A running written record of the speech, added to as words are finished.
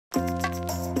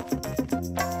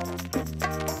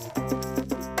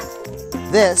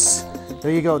this, there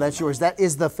you go, that's yours. That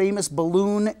is the famous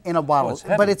balloon in a bottle,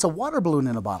 but it's a water balloon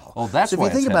in a bottle. Oh, that's so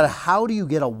if you think about it, how do you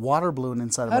get a water balloon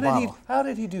inside of a bottle? How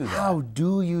did he do that? How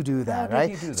do you do that,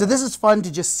 right? Do that? So this is fun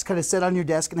to just kind of sit on your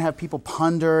desk and have people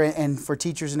ponder, and for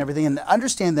teachers and everything, and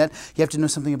understand that you have to know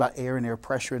something about air and air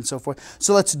pressure and so forth.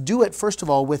 So let's do it, first of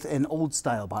all, with an old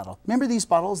style bottle. Remember these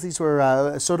bottles? These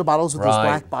were soda bottles with those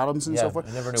black bottoms and so forth.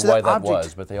 I never knew why that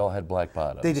was, but they all had black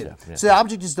bottoms. They did. So the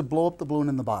object is to blow up the balloon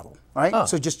in the bottle, right?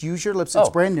 So just use your lips, it's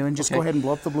brand new, and just go ahead and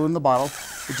blow up the balloon in the bottle.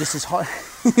 It just is hard.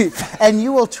 And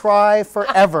you will try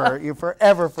forever,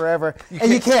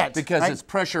 and you can't. Because it's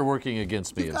pressure working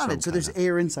against me. So there's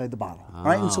air inside the bottle,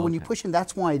 right? And so when you push in,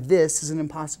 that's why this is an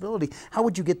impossibility. How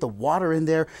would you get the water in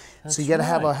there? So you got to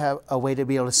have a way to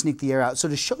be able to sneak the air out. So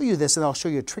to show you this, and I'll show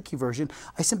you a tricky version,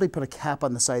 I simply put a cap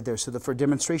on the side there so that for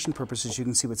demonstration purposes you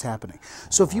can see what's happening.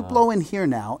 So if you blow in here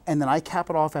now, and then I cap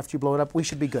it off after you blow it up, we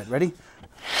should be good. Ready?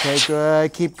 Okay,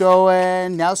 good. Keep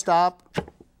going. Now stop.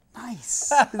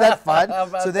 Nice. Isn't that fun?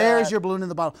 So there's your balloon in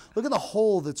the bottle. Look at the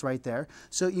hole that's right there.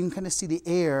 So you can kind of see the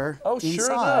air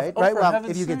inside, right? Well,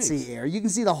 if you can see air, you can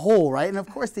see the hole, right? And of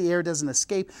course the air doesn't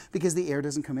escape because the air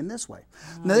doesn't come in this way.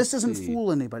 Now this doesn't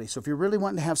fool anybody. So if you're really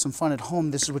wanting to have some fun at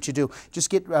home, this is what you do. Just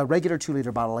get a regular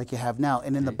 2-liter bottle like you have now,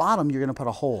 and in the bottom you're going to put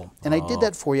a hole. And I did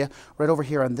that for you right over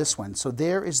here on this one. So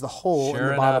there is the hole in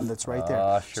the bottom that's right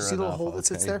there. See the little hole that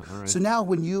sits there? Right. So now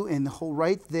when you, in the hole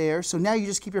right there, so now you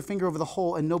just keep your finger over the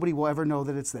hole and nobody will ever know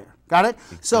that it's there. Got it?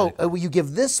 So you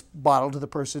give this bottle to the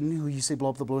person who you say blow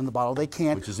up the balloon in the bottle. They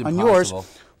can't. Which is on impossible.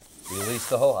 Yours. Release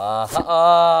the hole.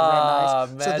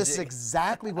 Nice? So this is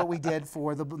exactly what we did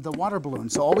for the water balloon.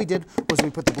 So all we did was we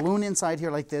put the balloon inside here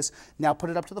like this. Now put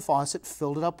it up to the faucet,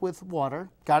 filled it up with water.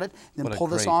 Got it? Then pull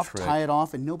this off, tie it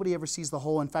off, and nobody ever sees the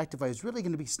hole. In fact, if I was really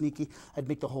going to be sneaky, I'd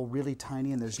make the hole really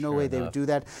tiny, and there's no way they would do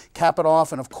that. Cap it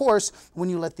off, and of course, when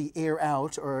you let the air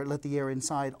out or let the air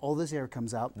inside, all this air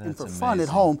comes out. And for fun at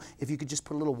home, if you could just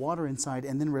put a little water inside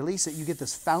and then release it, you get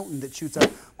this fountain that shoots out.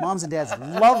 Moms and dads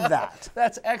love that.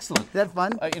 That's excellent. Isn't that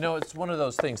fun? You know, it's one of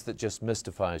those things that just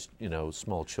mystifies, you know,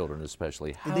 small children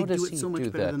especially. How they does do it he so much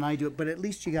do better that? than I do it, but at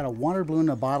least you got a water balloon in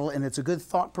a bottle, and it's a good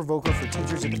thought provoker for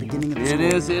teachers at the beginning of the school.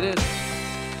 It is.